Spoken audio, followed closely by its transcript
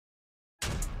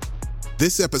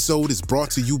This episode is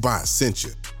brought to you by Essentia.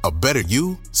 A better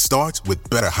you starts with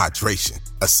better hydration.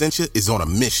 Essentia is on a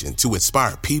mission to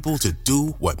inspire people to do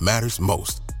what matters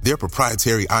most. Their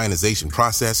proprietary ionization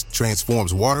process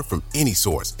transforms water from any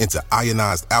source into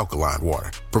ionized alkaline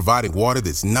water, providing water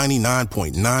that's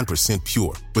 99.9%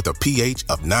 pure with a pH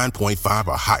of 9.5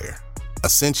 or higher.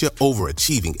 Essentia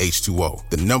overachieving H2O,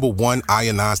 the #1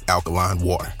 ionized alkaline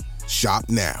water. Shop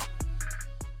now.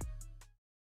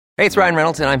 Hey, it's Ryan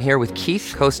Reynolds, and I'm here with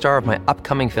Keith, co-star of my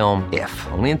upcoming film, If,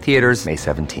 only in theaters May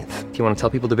 17th. Do you want to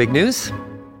tell people the big news?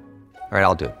 All right,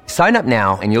 I'll do it. Sign up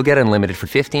now and you'll get unlimited for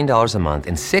 $15 a month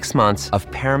and 6 months of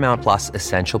Paramount Plus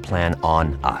Essential Plan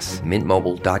on us.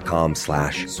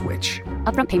 MintMobile.com/switch.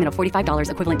 Upfront payment of $45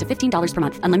 equivalent to $15 per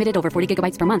month. Unlimited over 40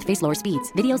 gigabytes per month. Face lower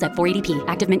speeds. Videos at 480p.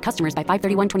 Active Mint customers by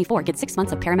 531.24 get 6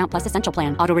 months of Paramount Plus Essential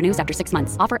Plan. Auto renews after 6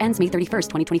 months. Offer ends May 31st,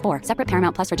 2024. Separate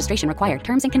Paramount Plus registration required.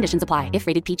 Terms and conditions apply if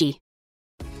rated PG.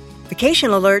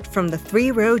 Vacation alert from the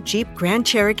 3-row Jeep Grand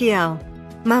Cherokee L.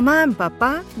 Mama and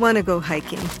Papa want to go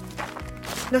hiking.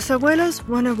 Los abuelos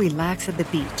want to relax at the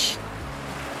beach.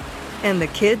 And the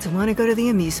kids want to go to the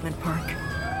amusement park.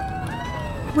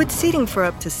 With seating for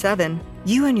up to 7,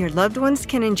 you and your loved ones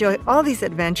can enjoy all these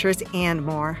adventures and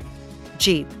more.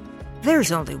 Jeep.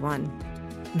 There's only one.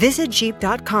 Visit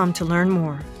Jeep.com to learn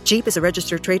more. Jeep is a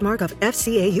registered trademark of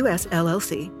FCA US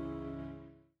LLC.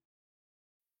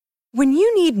 When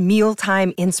you need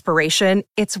mealtime inspiration,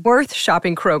 it's worth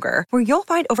shopping Kroger, where you'll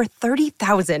find over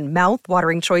 30,000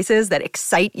 mouth-watering choices that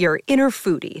excite your inner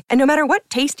foodie. And no matter what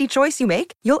tasty choice you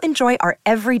make, you'll enjoy our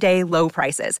everyday low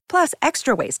prices, plus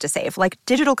extra ways to save, like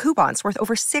digital coupons worth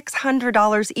over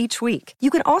 $600 each week. You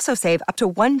can also save up to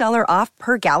 $1 off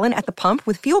per gallon at the pump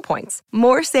with fuel points.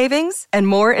 More savings and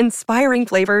more inspiring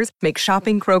flavors make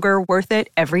shopping Kroger worth it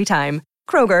every time.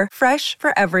 Kroger, fresh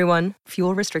for everyone.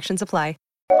 Fuel restrictions apply.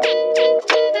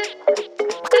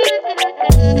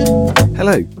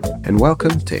 Hello, and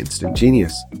welcome to Instant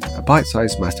Genius, a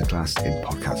bite-sized masterclass in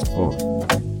podcast form.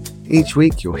 Each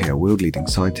week, you'll hear world-leading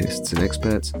scientists and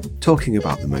experts talking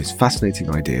about the most fascinating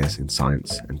ideas in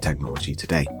science and technology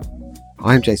today.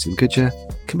 I'm Jason Goodger,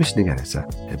 commissioning editor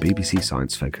at BBC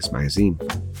Science Focus magazine.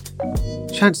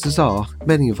 Chances are,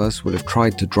 many of us will have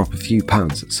tried to drop a few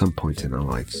pounds at some point in our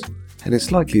lives. And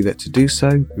it's likely that to do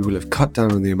so, we will have cut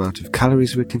down on the amount of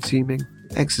calories we're consuming,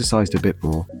 exercised a bit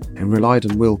more, and relied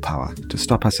on willpower to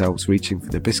stop ourselves reaching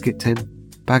for the biscuit tin,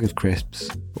 bag of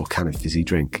crisps, or can of fizzy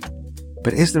drink.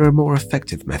 But is there a more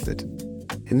effective method?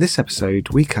 In this episode,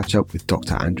 we catch up with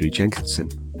Dr. Andrew Jenkinson,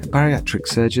 a bariatric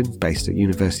surgeon based at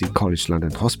University College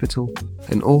London Hospital,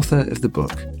 and author of the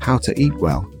book How to Eat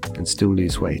Well and Still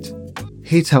Lose Weight.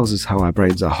 He tells us how our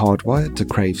brains are hardwired to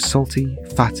crave salty,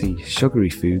 fatty, sugary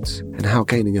foods, and how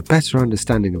gaining a better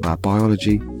understanding of our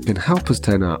biology can help us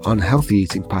turn our unhealthy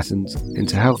eating patterns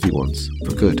into healthy ones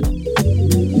for good.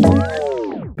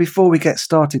 Before we get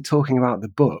started talking about the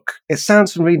book, it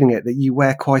sounds from reading it that you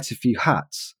wear quite a few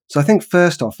hats. So I think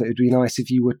first off, it would be nice if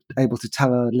you were able to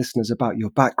tell our listeners about your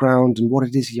background and what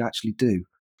it is you actually do.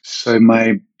 So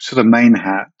my sort of main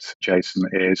hat, Jason,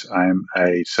 is I'm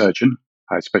a surgeon.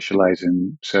 I specialize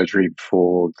in surgery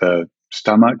for the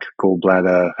stomach,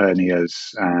 gallbladder,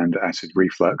 hernias, and acid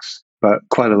reflux. But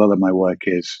quite a lot of my work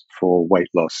is for weight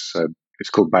loss. So it's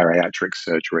called bariatric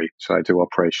surgery. So I do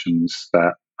operations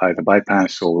that either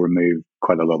bypass or remove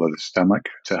quite a lot of the stomach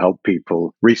to help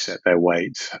people reset their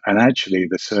weight. And actually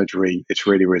the surgery, it's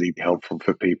really, really helpful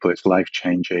for people. It's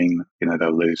life-changing.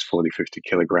 They'll lose 40, 50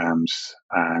 kilograms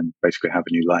and basically have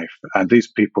a new life. And these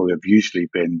people have usually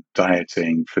been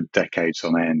dieting for decades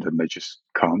on end and they just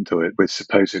can't do it with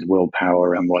supposed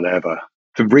willpower and whatever.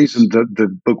 The reason that the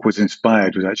book was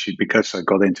inspired was actually because I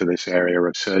got into this area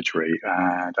of surgery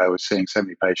and I was seeing so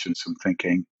many patients and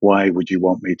thinking, why would you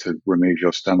want me to remove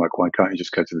your stomach? Why can't you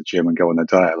just go to the gym and go on a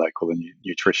diet like all the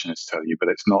nutritionists tell you? But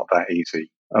it's not that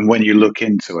easy. And when you look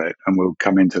into it, and we'll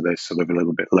come into this sort of a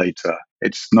little bit later,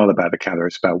 it's not about the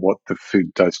calories, it's about what the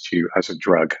food does to you as a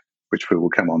drug, which we will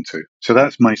come on to. So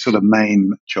that's my sort of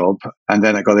main job. And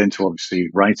then I got into obviously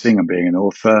writing and being an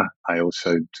author. I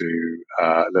also do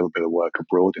a little bit of work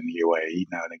abroad in the UAE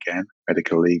now and again,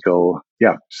 medical legal.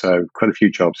 Yeah, so quite a few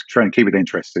jobs. Try and keep it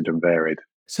interested and varied.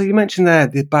 So you mentioned there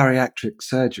the bariatric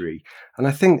surgery. And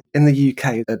I think in the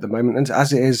UK at the moment, and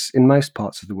as it is in most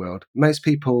parts of the world, most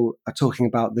people are talking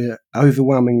about the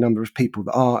overwhelming number of people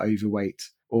that are overweight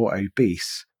or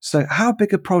obese. So how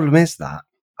big a problem is that?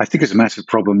 I think it's a massive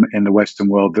problem in the Western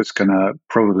world that's going to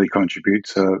probably contribute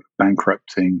to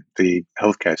bankrupting the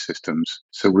healthcare systems.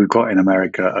 So we've got in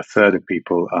America, a third of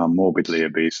people are morbidly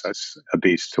obese. That's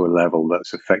obese to a level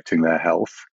that's affecting their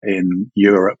health. In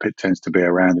Europe, it tends to be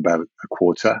around about a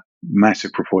quarter.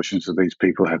 massive proportions of these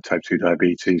people have type 2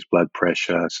 diabetes, blood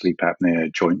pressure, sleep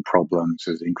apnea, joint problems.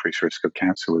 There's increased risk of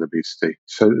cancer with obesity.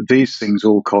 So these things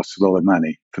all cost a lot of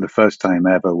money. For the first time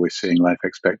ever, we're seeing life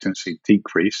expectancy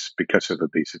decrease because of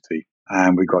obesity.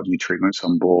 And we've got new treatments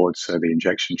on board, so the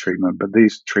injection treatment. But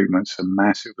these treatments are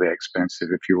massively expensive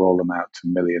if you roll them out to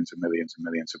millions and millions and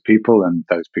millions of people, and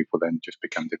those people then just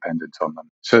become dependent on them.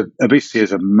 So obesity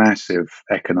is a massive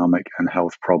economic and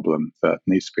health problem that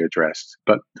needs to be addressed.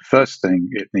 But the first thing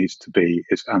it needs to be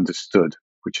is understood,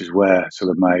 which is where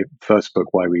sort of my first book,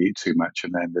 Why We Eat Too Much,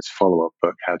 and then this follow-up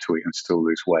book, How to Eat and Still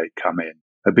Lose Weight, come in.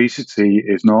 Obesity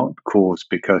is not caused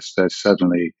because there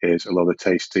suddenly is a lot of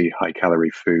tasty, high-calorie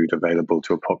food available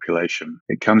to a population.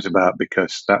 It comes about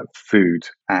because that food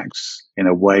acts in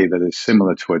a way that is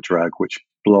similar to a drug, which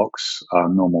blocks our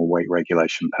normal weight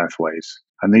regulation pathways.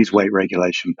 And these weight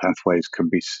regulation pathways can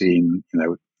be seen,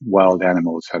 wild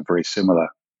animals have very similar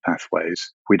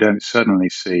pathways. We don't suddenly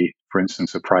see, for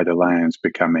instance, a pride of lions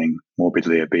becoming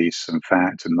morbidly obese and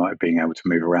fat and not being able to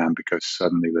move around because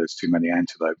suddenly there's too many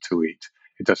antelope to eat.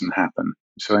 It doesn't happen.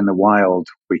 So in the wild,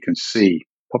 we can see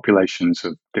populations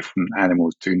of different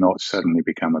animals do not suddenly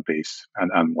become obese and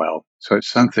unwell. So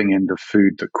it's something in the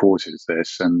food that causes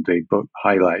this. And the book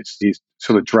highlights these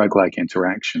sort of drug-like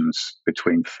interactions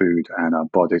between food and our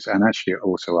bodies, and actually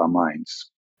also our minds.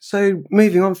 So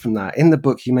moving on from that, in the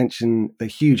book you mention the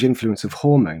huge influence of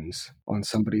hormones on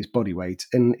somebody's body weight.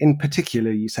 And in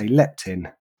particular, you say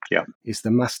leptin is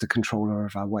the master controller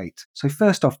of our weight. So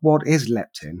first off, what is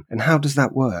leptin and how does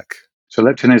that work? So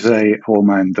leptin is a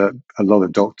hormone that a lot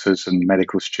of doctors and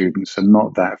medical students are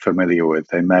not that familiar with.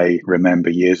 They may remember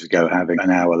years ago having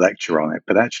an hour lecture on it,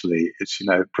 but actually it's,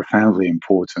 profoundly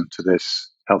important to this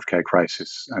healthcare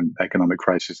crisis and economic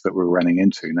crisis that we're running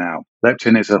into now.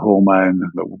 Leptin is a hormone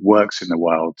that works in the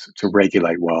wild to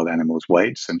regulate wild animals'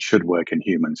 weights and should work in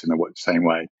humans in the same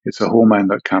way. It's a hormone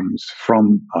that comes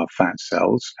from our fat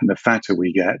cells, and the fatter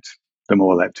we get, the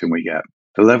more leptin we get.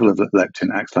 The level of leptin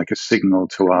acts like a signal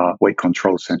to our weight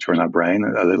control center in our brain,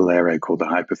 a little area called the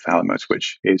hypothalamus,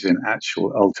 which is in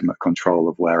actual ultimate control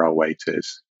of where our weight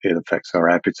is. It affects our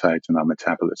appetite and our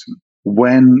metabolism.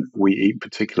 When we eat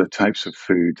particular types of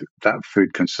food, that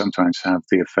food can sometimes have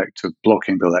the effect of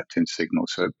blocking the leptin signal.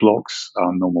 So it blocks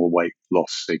our normal weight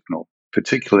loss signal.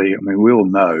 Particularly, we all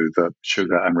know that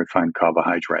sugar and refined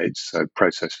carbohydrates, so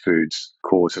processed foods,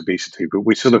 cause obesity, but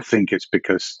we sort of think it's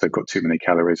because they've got too many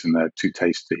calories and they're too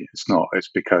tasty. It's not. It's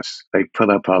because they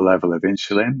put up our level of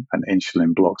insulin, and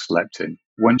insulin blocks leptin.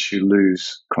 Once you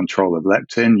lose control of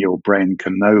leptin, your brain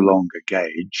can no longer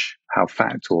gauge how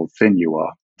fat or thin you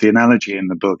are. The analogy in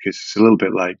the book is it's a little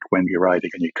bit like when you're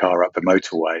riding in your car up the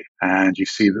motorway and you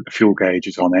see that the fuel gauge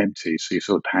is on empty, so you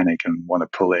sort of panic and want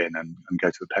to pull in and go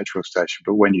to the petrol station.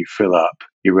 But when you fill up,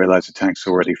 you realize the tank's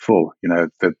already full.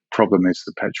 The problem is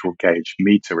the petrol gauge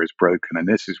meter is broken, and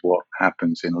this is what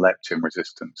happens in leptin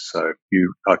resistance. So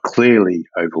you are clearly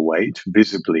overweight,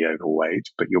 visibly overweight,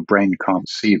 but your brain can't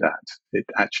see that. It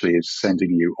actually is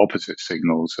sending you opposite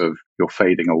signals of you're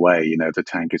fading away, the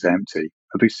tank is empty.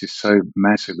 Obesity is so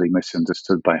massively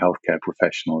misunderstood by healthcare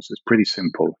professionals. It's pretty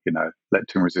simple.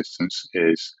 Leptin resistance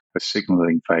is a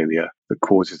signaling failure that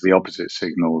causes the opposite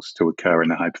signals to occur in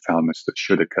the hypothalamus that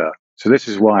should occur. So this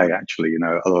is why actually,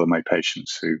 a lot of my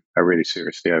patients who are really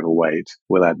seriously overweight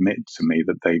will admit to me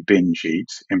that they binge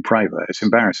eat in private. It's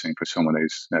embarrassing for someone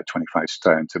who's 25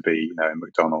 stone to be, in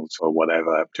McDonald's or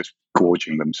whatever, just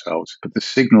gorging themselves. But the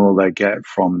signal they get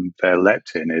from their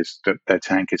leptin is that their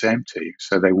tank is empty.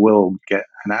 So they will get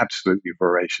an absolutely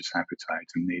voracious appetite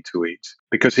and need to eat.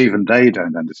 Because even they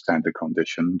don't understand the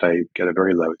condition. They get a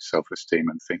very low self-esteem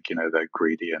and think, they're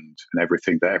greedy and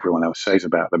everything that everyone else says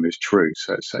about them is true.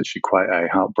 So it's actually quite a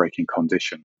heartbreaking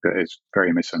condition that is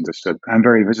very misunderstood and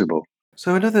very visible.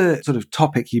 So another sort of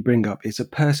topic you bring up is a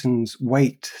person's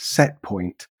weight set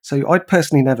point. So I'd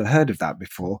personally never heard of that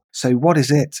before. So what is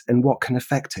it and what can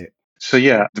affect it? So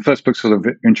the first book sort of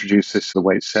introduces the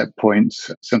weight set point.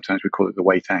 Sometimes we call it the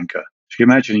weight anchor. If you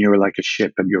imagine you're like a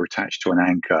ship and you're attached to an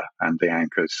anchor and the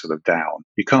anchor is sort of down,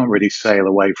 you can't really sail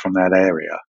away from that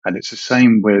area. And it's the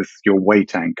same with your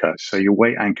weight anchor. So your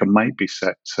weight anchor might be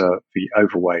set to the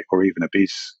overweight or even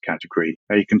obese category.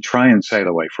 Now you can try and sail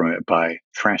away from it by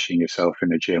thrashing yourself in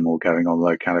the gym or going on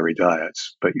low-calorie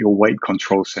diets, but your weight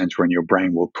control center in your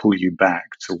brain will pull you back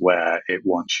to where it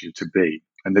wants you to be.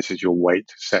 And this is your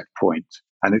weight set point.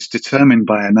 And it's determined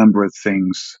by a number of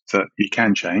things that you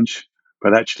can change,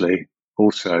 but actually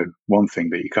also one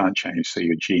thing that you can't change, so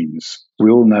your genes.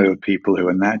 We all know of people who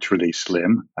are naturally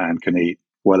slim and can eat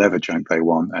whatever junk they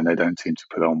want and they don't seem to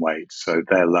put on weight. So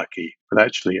they're lucky. but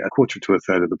actually a quarter to a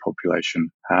third of the population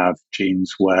have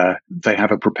genes where they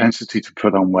have a propensity to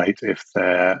put on weight if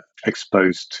they're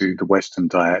exposed to the Western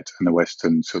diet and the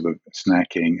Western sort of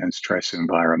snacking and stress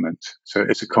environment. So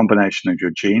it's a combination of your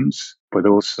genes, but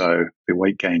also the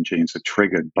weight gain genes are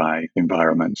triggered by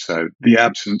environment. So the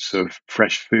absence of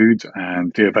fresh food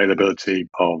and the availability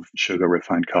of sugar,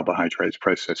 refined carbohydrates,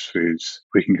 processed foods.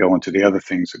 We can go on to the other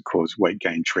things that cause weight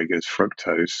gain triggers,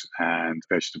 fructose and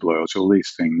vegetable oils. All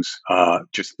these things are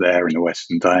just there in the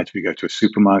Western diet. If you go to a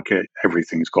supermarket,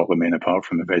 everything's got them in apart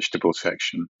from the vegetable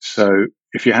section. So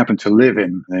if you happen to live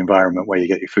in an environment where you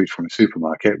get your food from a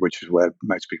supermarket, which is where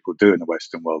most people do in the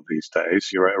Western world these days,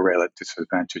 you're at a real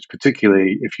disadvantage,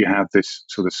 particularly if you have this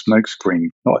sort of smokescreen,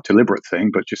 not a deliberate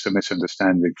thing, but just a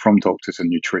misunderstanding from doctors and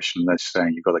nutritionists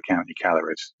saying you've got to count your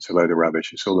calories. It's a load of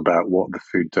rubbish. It's all about what the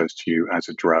food does to you as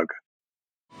a drug.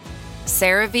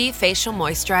 CeraVe Facial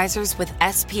Moisturizers with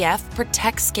SPF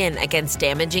protect skin against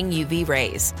damaging UV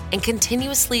rays and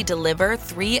continuously deliver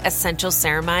 3 essential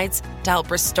ceramides to help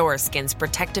restore skin's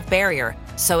protective barrier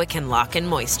so it can lock in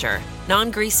moisture.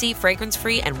 Non-greasy,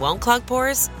 fragrance-free, and won't clog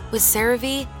pores? With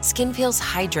CeraVe, skin feels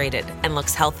hydrated and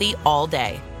looks healthy all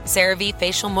day. CeraVe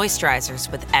Facial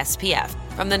Moisturizers with SPF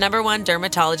from the #1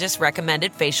 dermatologist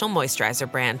recommended facial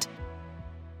moisturizer brand.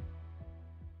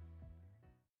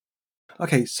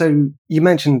 Okay, so you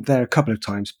mentioned there a couple of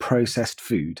times processed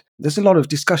food. There's a lot of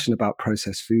discussion about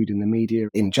processed food in the media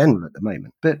in general at the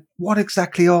moment, but what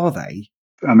exactly are they?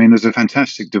 I mean, there's a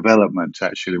fantastic development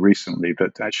actually recently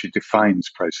that actually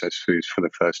defines processed foods for the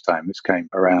first time. This came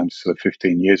around sort of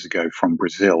 15 years ago from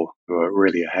Brazil, who are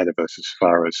really ahead of us as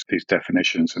far as these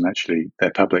definitions and actually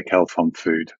their public health on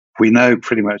food. We know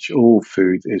pretty much all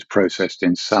food is processed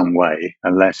in some way,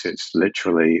 unless it's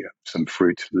literally some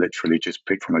fruit literally just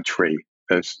picked from a tree.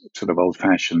 There's sort of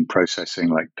old-fashioned processing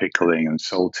like pickling and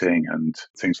salting and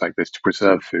things like this to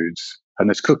preserve foods. And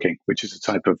there's cooking, which is a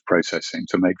type of processing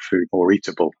to make food more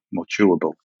eatable, more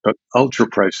chewable. But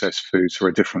ultra-processed foods are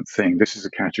a different thing. This is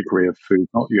a category of food,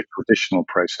 not your traditional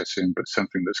processing, but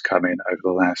something that's come in over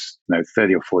the last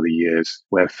 30 or 40 years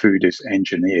where food is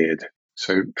engineered.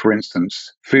 So, for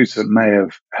instance, foods that may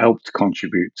have helped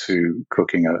contribute to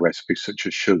cooking a recipe, such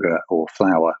as sugar or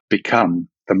flour, become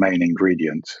the main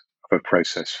ingredient of a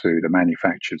processed food, a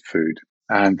manufactured food.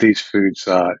 And these foods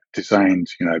are designed,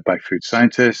 by food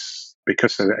scientists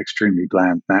because they're extremely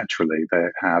bland naturally. They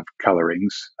have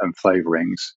colorings and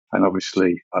flavorings and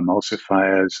obviously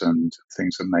emulsifiers and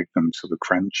things that make them sort of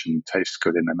crunch and taste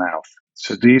good in the mouth.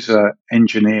 So these are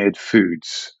engineered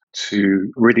foods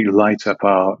to really light up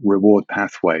our reward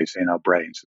pathways in our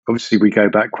brains. Obviously, we go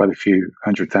back quite a few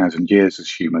 100,000 years as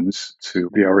humans to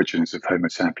the origins of Homo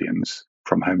sapiens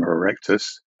from Homo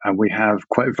erectus. And we have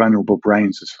quite vulnerable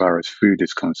brains as far as food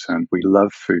is concerned. We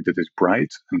love food that is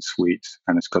bright and sweet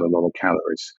and it's got a lot of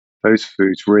calories. Those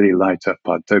foods really light up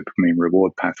our dopamine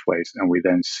reward pathways, and we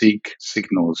then seek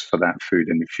signals for that food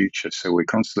in the future. So we're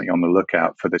constantly on the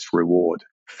lookout for this reward.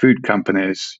 Food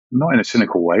companies, not in a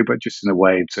cynical way, but just in a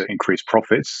way to increase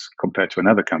profits compared to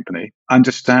another company,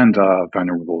 understand our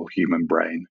vulnerable human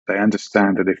brain. They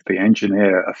understand that if they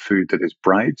engineer a food that is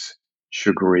bright,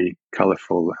 sugary,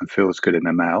 colorful, and feels good in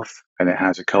the mouth, and it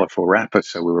has a colorful wrapper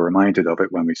so we're reminded of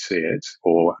it when we see it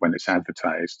or when it's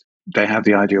advertised, they have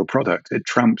the ideal product. It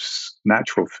trumps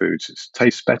natural foods. It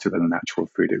tastes better than natural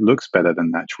food. It looks better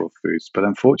than natural foods. But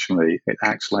unfortunately, it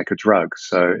acts like a drug.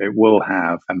 So it will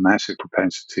have a massive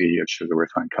propensity of sugar,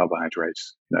 refined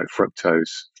carbohydrates,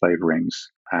 fructose, flavorings,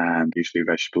 and usually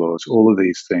vegetable oils. All of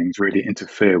these things really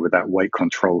interfere with that weight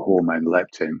control hormone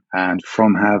leptin. And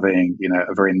from having,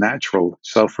 a very natural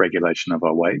self-regulation of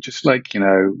our weight, just like,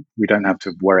 we don't have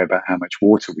to worry about how much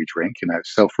water we drink,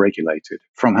 it's self-regulated.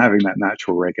 From having that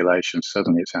natural regulation,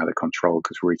 suddenly it's out of control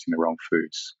because we're eating the wrong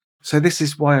foods. So this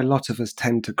is why a lot of us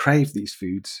tend to crave these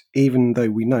foods, even though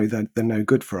we know that they're no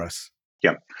good for us.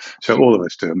 Yeah. So all of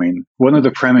us do. I mean, one of the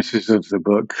premises of the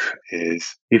book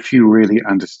is if you really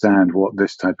understand what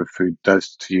this type of food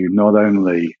does to you, not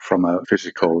only from a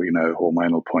physical,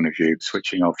 hormonal point of view,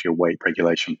 switching off your weight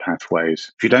regulation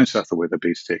pathways. If you don't suffer with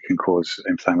obesity, it can cause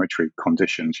inflammatory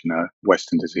conditions,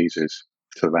 Western diseases,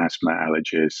 sort of asthma,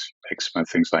 allergies, eczema,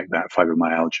 things like that,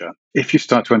 fibromyalgia. If you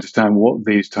start to understand what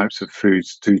these types of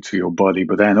foods do to your body,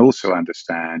 but then also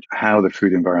understand how the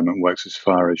food environment works as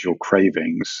far as your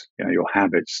cravings, your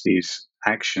habits, these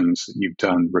actions that you've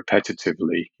done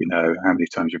repetitively, how many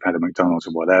times you've had a McDonald's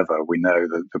or whatever, we know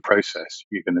that the process,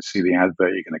 you're going to see the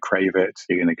advert, you're going to crave it,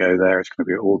 you're going to go there, it's going to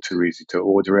be all too easy to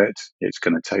order it, it's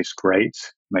going to taste great.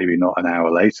 Maybe not an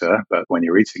hour later, but when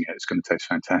you're eating it, it's going to taste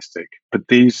fantastic. But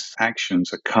these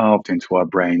actions are carved into our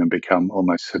brain and become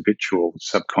almost habitual,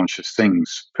 subconscious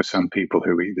things for some people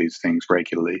who eat these things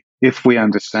regularly. If we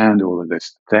understand all of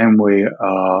this, then we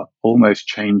are almost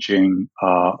changing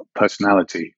our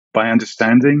personality. By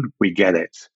understanding, we get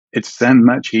it. It's then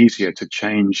much easier to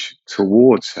change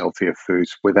towards healthier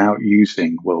foods without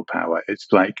using willpower. It's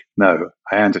like, no,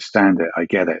 I understand it. I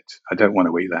get it. I don't want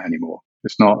to eat that anymore.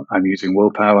 It's not, I'm using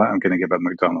willpower, I'm going to give up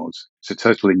McDonald's. It's a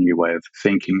totally new way of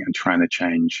thinking and trying to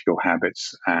change your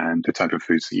habits and the type of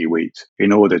foods that you eat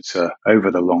in order to,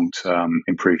 over the long term,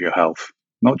 improve your health.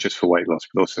 Not just for weight loss,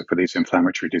 but also for these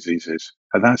inflammatory diseases.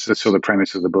 And that's the sort of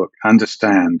premise of the book.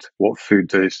 Understand what food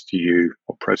does to you,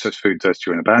 what processed food does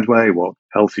to you in a bad way, what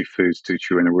healthy foods do to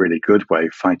you in a really good way,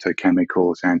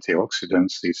 phytochemicals,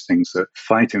 antioxidants, these things that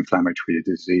fight inflammatory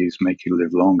disease, make you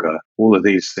live longer. All of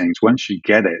these things, once you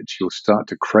get it, you'll start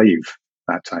to crave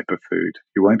that type of food.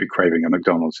 You won't be craving a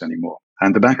McDonald's anymore.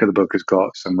 And the back of the book has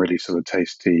got some really sort of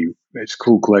tasty, it's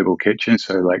called Global Kitchen,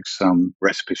 so like some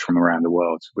recipes from around the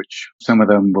world, which some of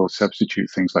them will substitute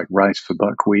things like rice for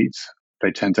buckwheat. They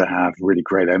tend to have really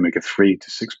great omega-3 to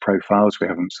 6 profiles. We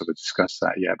haven't sort of discussed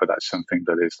that yet, but that's something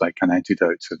that is like an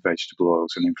antidote to vegetable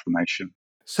oils and inflammation.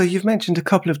 So you've mentioned a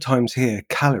couple of times here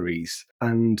calories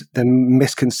and the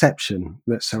misconception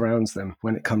that surrounds them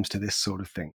when it comes to this sort of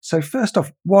thing. So first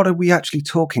off, what are we actually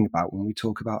talking about when we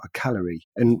talk about a calorie,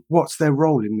 and what's their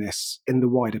role in this in the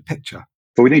wider picture?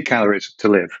 But we need calories to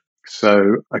live.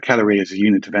 So a calorie is a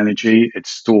unit of energy.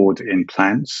 It's stored in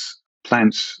plants.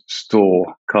 Plants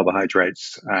store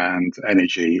carbohydrates and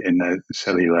energy in the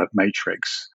cellular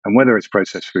matrix. And whether it's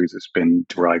processed food that's been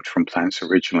derived from plants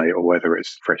originally, or whether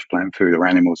it's fresh plant food or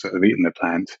animals that have eaten the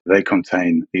plant, they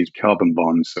contain these carbon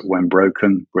bonds that, when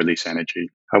broken, release energy.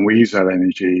 And we use that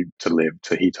energy to live,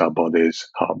 to heat our bodies,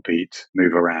 heartbeat,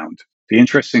 move around. The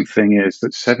interesting thing is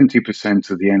that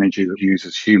 70% of the energy that we use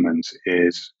as humans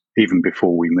is even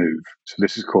before we move. So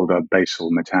this is called our basal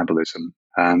metabolism.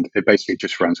 And it basically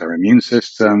just runs our immune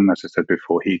system, as I said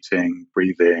before, heating,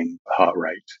 breathing, heart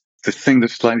rate. The thing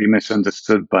that's slightly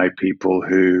misunderstood by people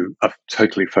who are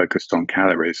totally focused on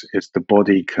calories is the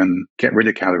body can get rid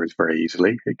of calories very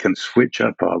easily. It can switch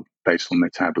up our basal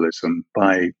metabolism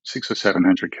by 600 or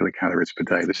 700 kilocalories per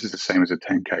day. This is the same as a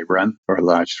 10K run or a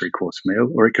large 3-course meal,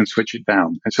 or it can switch it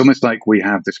down. It's almost like we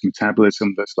have this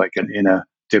metabolism that's like an inner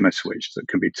dimmer switch that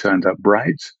can be turned up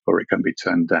bright or it can be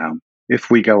turned down. If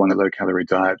we go on a low-calorie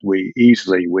diet, we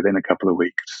easily, within a couple of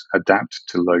weeks, adapt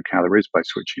to low calories by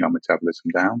switching our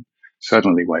metabolism down.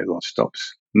 Suddenly, weight loss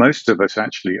stops. Most of us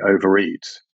actually overeat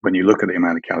when you look at the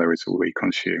amount of calories that we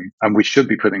consume. And we should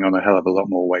be putting on a hell of a lot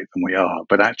more weight than we are.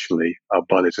 But actually, our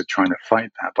bodies are trying to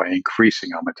fight that by increasing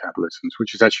our metabolisms,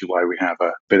 which is actually why we have a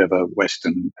bit of a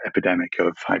Western epidemic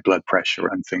of high blood pressure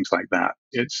and things like that.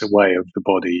 It's a way of the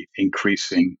body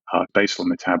increasing our basal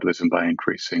metabolism by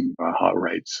increasing our heart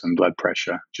rates and blood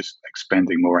pressure, just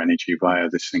expending more energy via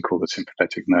this thing called the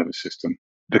sympathetic nervous system.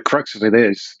 The crux of it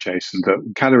is, Jason,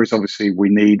 that calories obviously we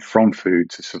need from food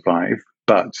to survive,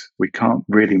 but we can't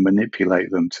really manipulate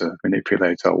them to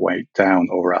manipulate our weight down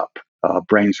or up. Our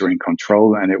brains are in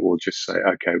control and it will just say,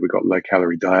 okay, we've got low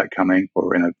calorie diet coming, or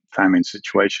we're in a famine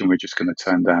situation, we're just going to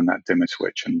turn down that dimmer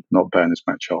switch and not burn as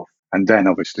much off. And then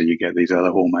obviously you get these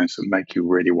other hormones that make you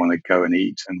really want to go and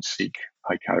eat and seek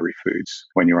high calorie foods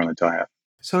when you're on a diet.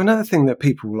 So another thing that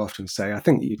people will often say, I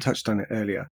think you touched on it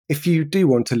earlier, if you do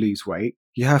want to lose weight,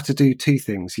 you have to do two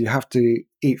things. You have to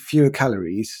eat fewer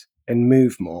calories and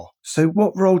move more. So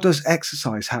what role does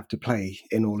exercise have to play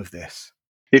in all of this?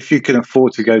 If you can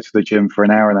afford to go to the gym for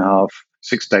an hour and a half,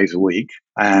 6 days a week,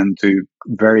 and do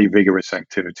very vigorous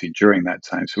activity during that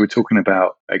time. So we're talking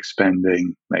about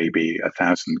expending maybe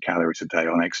 1,000 calories a day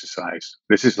on exercise.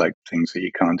 This is like things that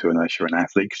you can't do unless you're an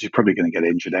athlete, because you're probably going to get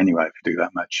injured anyway if you do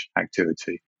that much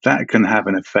activity. That can have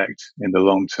an effect in the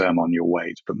long term on your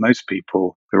weight. But most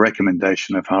people, the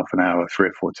recommendation of half an hour, 3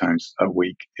 or 4 times a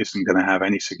week isn't going to have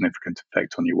any significant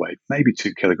effect on your weight, maybe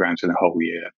 2 kilograms in a whole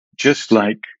year. Just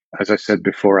like, as I said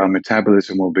before, our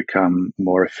metabolism will become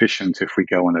more efficient if we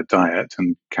go on a diet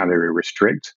and calorie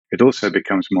restrict. It also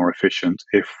becomes more efficient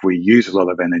if we use a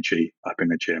lot of energy up in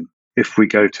the gym. If we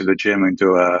go to the gym and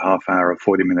do a half hour or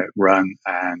 40-minute run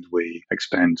and we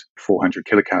expend 400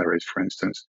 kilocalories, for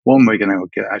instance, one, we're going to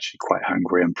get actually quite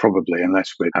hungry and probably,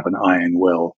 unless we have an iron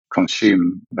will,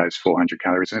 consume those 400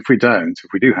 calories. And if we don't,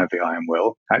 if we do have the iron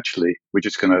will, actually, we're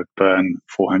just going to burn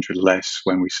 400 less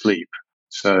when we sleep.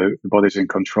 So the body's in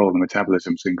control, the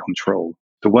metabolism's in control.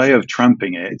 The way of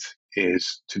trumping it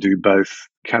is to do both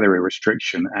calorie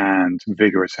restriction and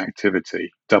vigorous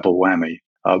activity, double whammy.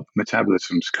 Our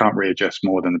metabolisms can't readjust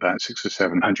more than about 600 or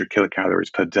 700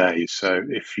 kilocalories per day. So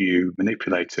if you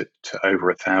manipulate it to over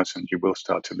 1,000, you will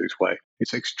start to lose weight.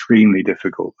 It's extremely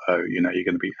difficult, though. You're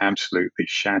going to be absolutely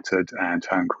shattered and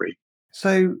hungry.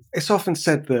 So it's often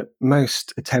said that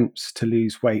most attempts to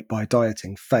lose weight by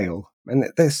dieting fail.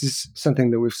 And this is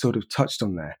something that we've sort of touched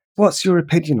on there. What's your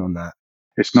opinion on that?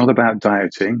 It's not about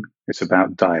dieting. It's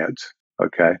about diet.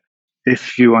 Okay.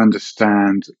 If you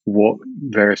understand what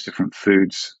various different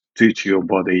foods do to your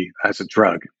body as a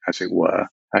drug, as it were,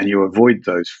 and you avoid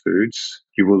those foods,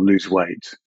 you will lose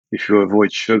weight. If you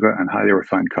avoid sugar and highly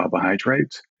refined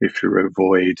carbohydrates, if you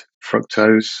avoid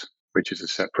fructose, which is a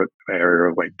separate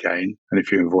area of weight gain, and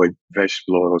if you avoid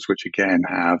vegetable oils, which again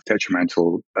have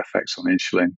detrimental effects on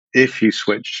insulin, if you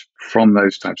switch from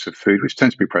those types of food, which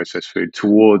tend to be processed food,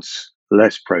 towards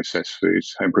less processed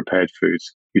foods, home prepared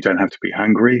foods, you don't have to be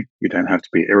hungry. You don't have to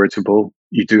be irritable.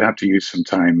 You do have to use some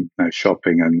time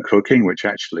shopping and cooking, which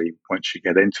actually, once you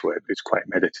get into it, is quite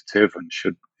meditative and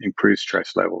should improve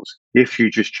stress levels. If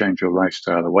you just change your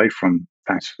lifestyle away from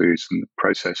fast foods and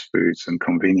processed foods and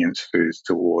convenience foods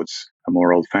towards a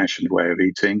more old-fashioned way of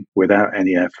eating, without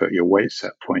any effort, your weight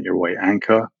set point, your weight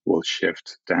anchor will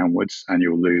shift downwards and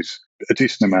you'll lose a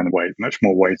decent amount of weight, much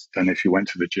more weight than if you went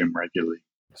to the gym regularly.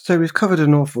 So we've covered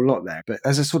an awful lot there, but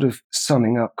as a sort of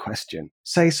summing up question,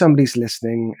 say somebody's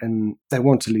listening and they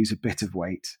want to lose a bit of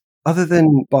weight. Other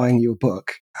than buying your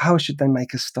book, how should they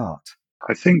make a start?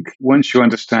 I think once you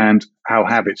understand how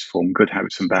habits form, good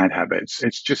habits and bad habits,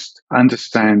 it's just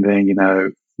understanding,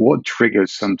 what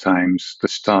triggers sometimes the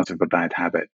start of a bad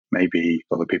habit. Maybe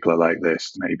other people are like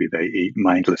this. Maybe they eat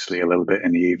mindlessly a little bit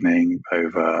in the evening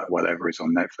over whatever is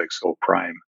on Netflix or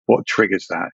Prime. What triggers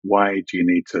that? Why do you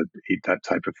need to eat that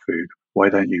type of food? Why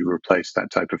don't you replace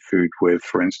that type of food with,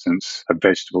 for instance, a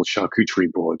vegetable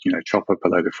charcuterie board? Chop up a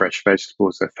load of fresh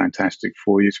vegetables. They're fantastic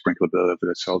for you. Sprinkle a little bit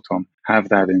of salt on. Have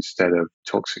that instead of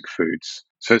toxic foods.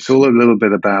 So it's all a little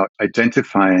bit about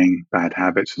identifying bad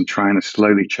habits and trying to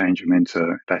slowly change them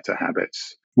into better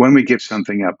habits. When we give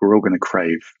something up, we're all going to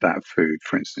crave that food,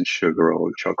 for instance, sugar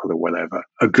or chocolate or whatever.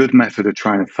 A good method of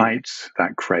trying to fight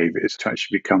that crave is to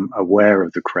actually become aware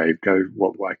of the crave, go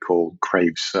what I call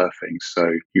crave surfing. So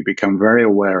you become very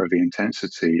aware of the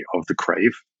intensity of the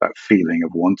crave, that feeling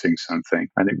of wanting something,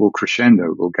 and it will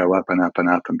crescendo, it will go up and up and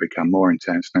up and become more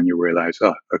intense. And then you realize,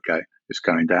 oh, okay, it's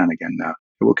going down again now.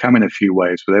 It will come in a few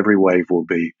waves, but every wave will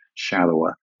be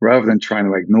shallower. Rather than trying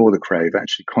to ignore the crave,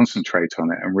 actually concentrate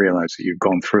on it and realize that you've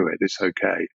gone through it. It's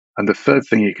okay. And the third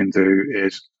thing you can do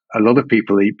is a lot of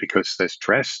people eat because they're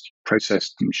stressed.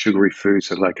 Processed and sugary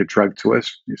foods are like a drug to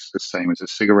us. It's the same as a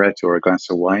cigarette or a glass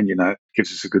of wine, it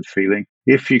gives us a good feeling.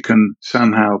 If you can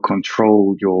somehow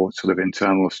control your sort of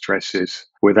internal stresses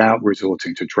without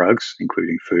resorting to drugs,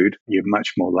 including food, you're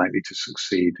much more likely to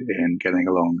succeed in getting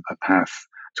along a path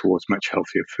towards much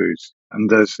healthier foods. And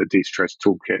there's a de-stress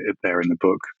toolkit there in the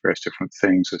book, various different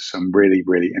things. There's some really,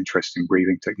 really interesting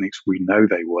breathing techniques. We know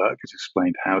they work. It's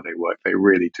explained how they work. They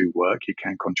really do work. You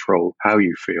can control how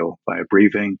you feel via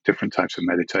breathing. Different types of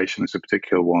meditation. There's a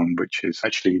particular one, which is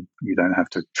actually, you don't have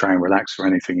to try and relax or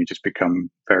anything. You just become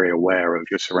very aware of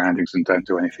your surroundings and don't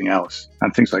do anything else.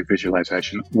 And things like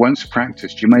visualization. Once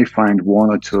practiced, you may find one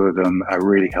or two of them are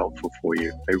really helpful for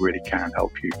you. They really can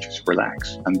help you just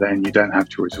relax. And then you don't have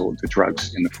to resort to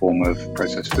drugs in the form of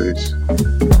processed foods.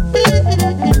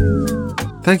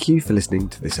 Thank you for listening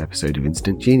to this episode of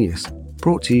Instant Genius,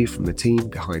 brought to you from the team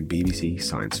behind BBC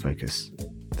Science Focus.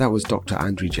 That was Dr.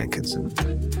 Andrew Jenkinson.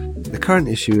 The current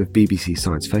issue of BBC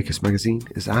Science Focus magazine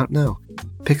is out now.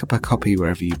 Pick up a copy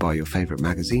wherever you buy your favourite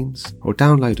magazines or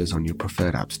download us on your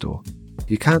preferred app store.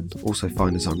 You can also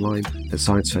find us online at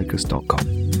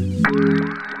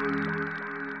sciencefocus.com.